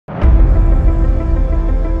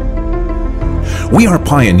We are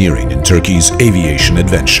pioneering in Turkey's aviation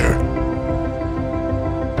adventure.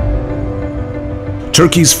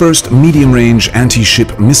 Turkey's first medium-range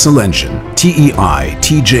anti-ship missile engine,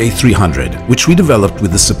 TEI-TJ300, which we developed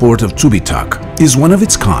with the support of TÜBİTAK, is one of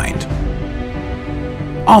its kind.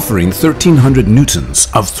 Offering 1,300 newtons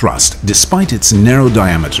of thrust despite its narrow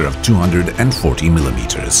diameter of 240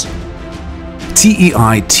 millimeters.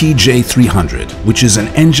 TEI-TJ300, which is an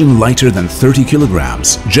engine lighter than 30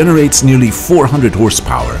 kilograms, generates nearly 400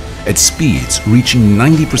 horsepower at speeds reaching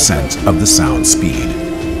 90% of the sound speed.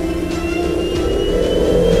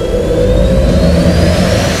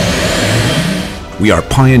 We are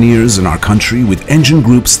pioneers in our country with engine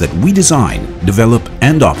groups that we design, develop,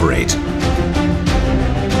 and operate.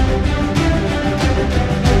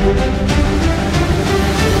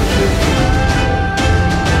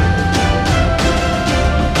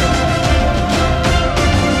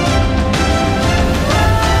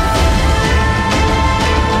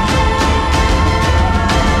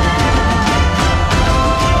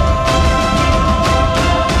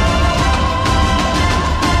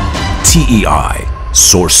 TEI,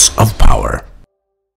 source of power.